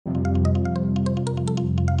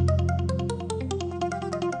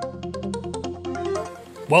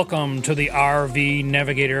Welcome to the RV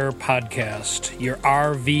Navigator Podcast, your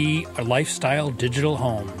RV lifestyle digital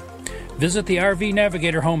home. Visit the RV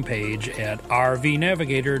Navigator homepage at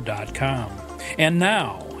rvnavigator.com. And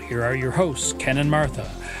now, here are your hosts, Ken and Martha,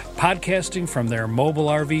 podcasting from their mobile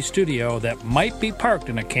RV studio that might be parked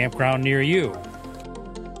in a campground near you.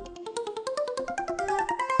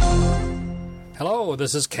 Hello,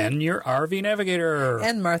 this is Ken, your RV Navigator.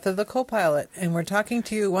 And Martha, the co-pilot. And we're talking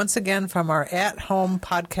to you once again from our at-home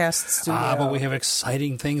podcast studio. But we have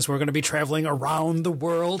exciting things. We're going to be traveling around the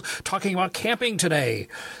world, talking about camping today.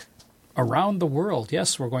 Around the world,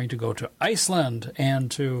 yes, we're going to go to Iceland and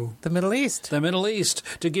to the Middle East.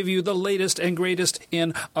 To give you the latest and greatest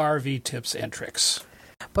in RV tips and tricks.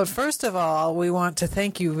 But first of all, we want to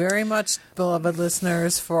thank you very much, beloved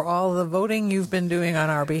listeners, for all the voting you've been doing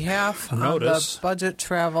on our behalf on the Budget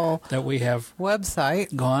Travel that we have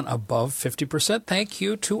website. Gone above 50%. Thank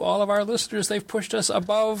you to all of our listeners. They've pushed us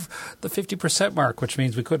above the 50% mark, which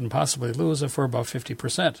means we couldn't possibly lose if we're above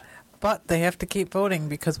 50%. But they have to keep voting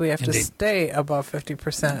because we have to stay above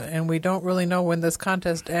 50%. And we don't really know when this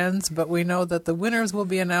contest ends, but we know that the winners will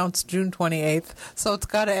be announced June 28th, so it's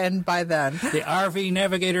got to end by then. The RV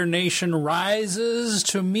Navigator Nation rises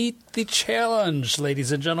to meet the challenge,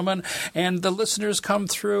 ladies and gentlemen. And the listeners come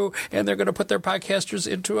through, and they're going to put their podcasters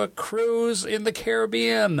into a cruise in the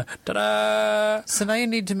Caribbean. Ta-da! So now you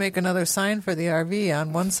need to make another sign for the RV.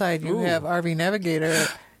 On one side, you have RV Navigator,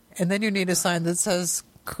 and then you need a sign that says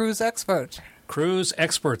Cruise Expert. Cruise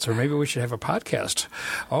Experts, or maybe we should have a podcast.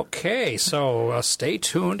 Okay, so stay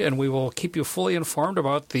tuned, and we will keep you fully informed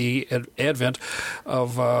about the advent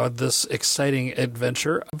of this exciting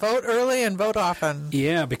adventure. Vote early and vote often.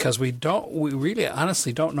 Yeah, because we really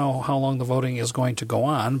honestly don't know how long the voting is going to go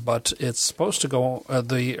on, but it's supposed to go.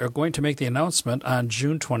 They are going to make the announcement on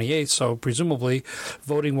June 28th, so presumably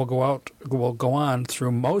voting will go on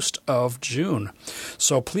through most of June.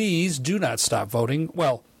 So please do not stop voting.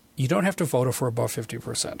 Well, you don't have to vote if we're above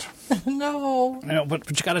 50%. No.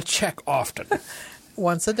 But you got to check often.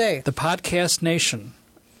 Once a day. The podcast nation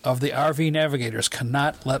of the RV Navigators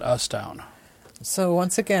cannot let us down. So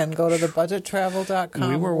once again, go to the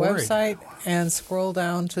budgettravel.com website and scroll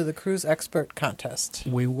down to the Cruise Expert contest.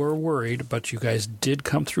 We were worried, but you guys did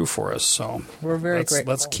come through for us, so we're very grateful.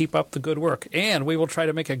 Let's keep up the good work, and we will try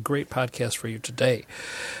to make a great podcast for you today.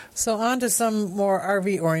 So on to some more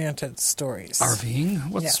RV-oriented stories. RVing?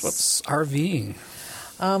 What's RVing?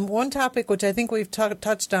 One topic which I think we've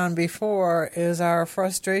touched on before is our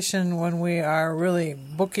frustration when we are really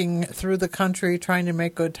booking through the country trying to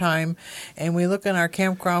make good time, and we look in our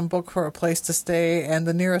campground book for a place to stay, and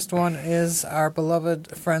the nearest one is our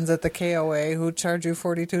beloved friends at the KOA who charge you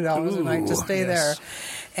 $42 a night to stay there.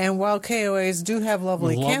 And while KOAs do have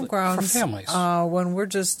lovely campgrounds, for families. When we're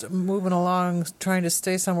just moving along trying to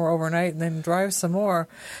stay somewhere overnight and then drive some more,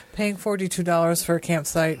 paying $42 for a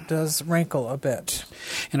campsite does rankle a bit.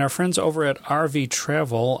 And our friends over at RV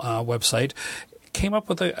Travel website came up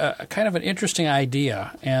with a kind of an interesting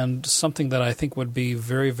idea and something that I think would be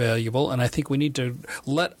very valuable, and I think we need to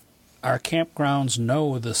let our campgrounds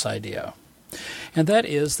know this idea. And that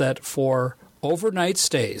is that for overnight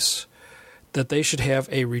stays, that they should have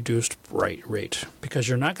a reduced rate because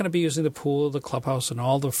you're not going to be using the pool, the clubhouse, and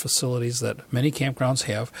all the facilities that many campgrounds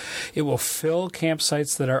have. It will fill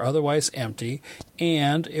campsites that are otherwise empty,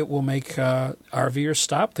 and it will make RVers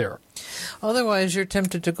stop there. Otherwise, you're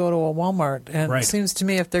tempted to go to a Walmart, and It seems to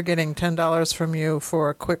me if they're getting $10 from you for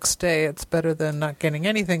a quick stay, it's better than not getting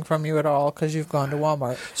anything from you at all because you've gone to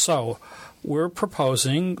Walmart. So we're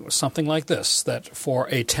proposing something like this, that for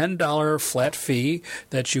a $10 flat fee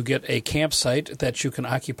that you get a campsite that you can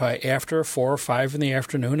occupy after 4 or 5 in the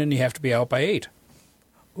afternoon, and you have to be out by 8.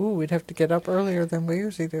 Ooh, we'd have to get up earlier than we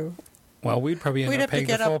usually do. Well, we'd probably end up paying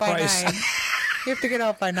the full price. 9. You have to get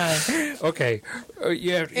out by 9. Okay.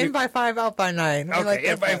 In by 5, out by 9. Okay,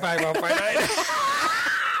 in by 5, out by 9.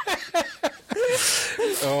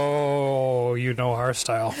 Oh, you know our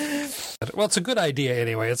style. Well, it's a good idea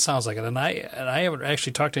anyway. It sounds like it, and I haven't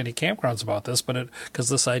actually talked to any campgrounds about this, but because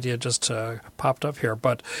this idea just popped up here.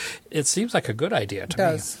 But it seems like a good idea to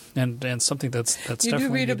me, and something that's you definitely. You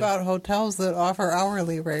do read about hotels that offer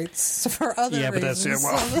hourly rates for other reasons.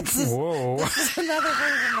 But that's whoa. This is another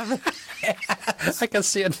version of it. I can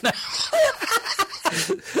see it now.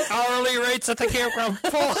 Hourly rates at the campground.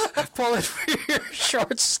 Pull it for your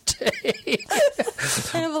short stay.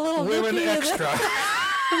 Have a little women extra.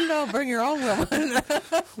 No, bring your own women.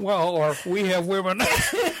 Well, or we have women.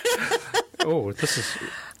 Oh, this is.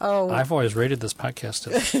 Oh, I've always rated this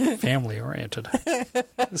podcast as family-oriented.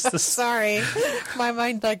 This sorry. My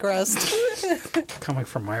mind digressed. coming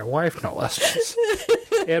from my wife, no less. She's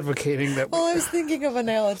advocating that Well, I was thinking of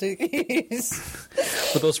analogies.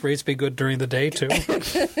 would those rates be good during the day, too?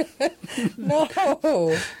 No.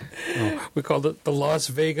 Oh, we called it the Las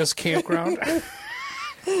Vegas campground.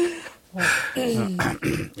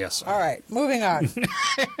 Yes. All right, moving on.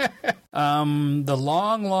 The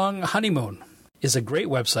Long, Long Honeymoon is a great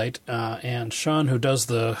website, and Sean, who does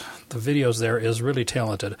the videos there, is really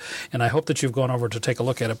talented. And I hope that you've gone over to take a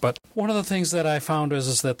look at it. But one of the things that I found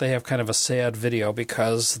is that they have kind of a sad video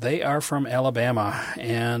because they are from Alabama.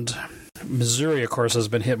 And Missouri, of course, has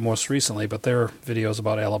been hit most recently, but their videos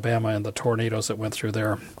about Alabama and the tornadoes that went through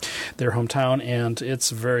their hometown, and it's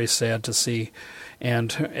very sad to see.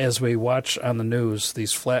 And as we watch on the news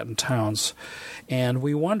these flattened towns, and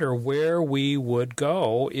we wonder where we would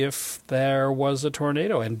go if there was a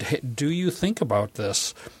tornado. And do you think about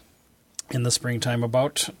this in the springtime,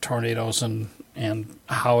 about tornadoes and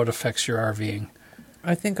how it affects your RVing?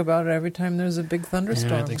 I think about it every time there's a big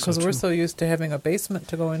thunderstorm because we're so used to having a basement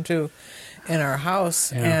to go into in our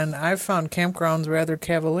house, and I've found campgrounds rather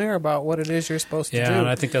cavalier about what it is you're supposed to do. Yeah, and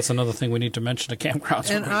I think that's another thing we need to mention to campgrounds.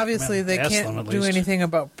 And obviously they can't do anything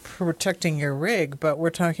about protecting your rig, but we're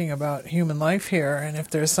talking about human life here, and if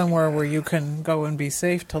there's somewhere where you can go and be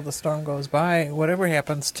safe till the storm goes by, whatever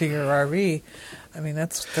happens to your RV, I mean,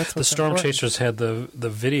 that's what's the Storm important. Chasers had the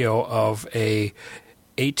video of a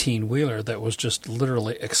 18-wheeler that was just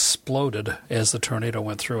literally exploded as the tornado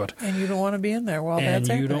went through it. And you don't want to be in there while that's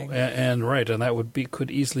happening. And that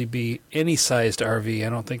could easily be any sized RV. I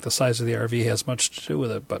don't think the size of the RV has much to do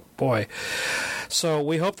with it, but boy. So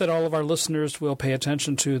we hope that all of our listeners will pay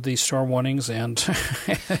attention to the storm warnings. And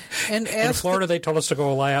in Florida, they told us to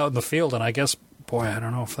go lie out in the field, and I guess, boy, I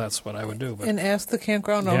don't know if that's what I would do. But and ask the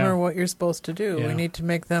campground owner what you're supposed to do. Yeah. We need to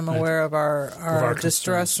make them aware of our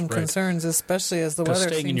distress and concerns, especially as the weather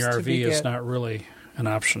seems to be staying in your RV is not really an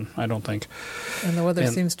option, I don't think. And the weather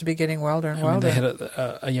seems to be getting wilder and wilder. They had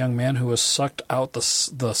a young man who was sucked out the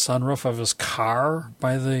sunroof of his car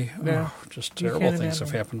by just terrible things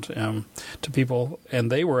have happened to people,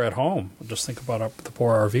 and they were at home. Just think about the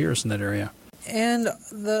poor RVers in that area. And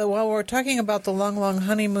while we're talking about the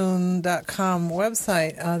longlonghoneymoon.com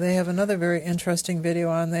website, they have another very interesting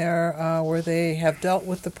video on there where they have dealt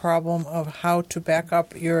with the problem of how to back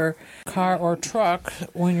up your car or truck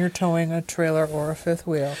when you're towing a trailer or a fifth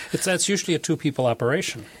wheel. That's usually a two-people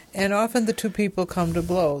operation. And often the two people come to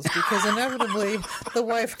blows because inevitably the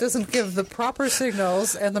wife doesn't give the proper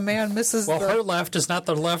signals and the man misses her left is not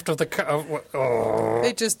the left of the car.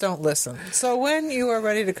 They just don't listen. So when you are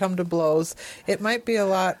ready to come to blows, it might be a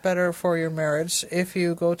lot better for your marriage if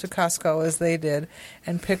you go to Costco, as they did,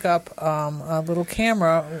 and pick up a little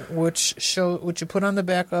camera which you put on the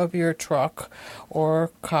back of your truck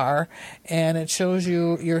or car, and it shows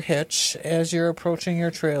you your hitch as you're approaching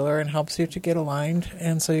your trailer and helps you to get aligned,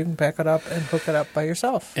 and so you can back it up and hook it up by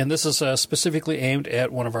yourself. And this is specifically aimed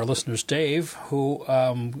at one of our listeners, Dave, who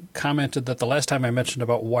commented that the last time I mentioned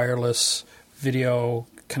about wireless video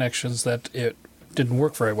connections that it didn't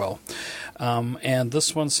work very well. And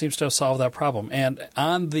this one seems to have solved that problem. And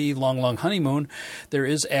on the Long, Long Honeymoon, there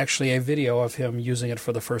is actually a video of him using it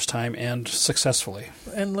for the first time and successfully.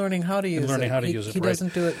 And learning how to use it. He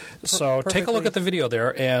doesn't do it perfectly. So take a look at the video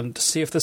there and see if this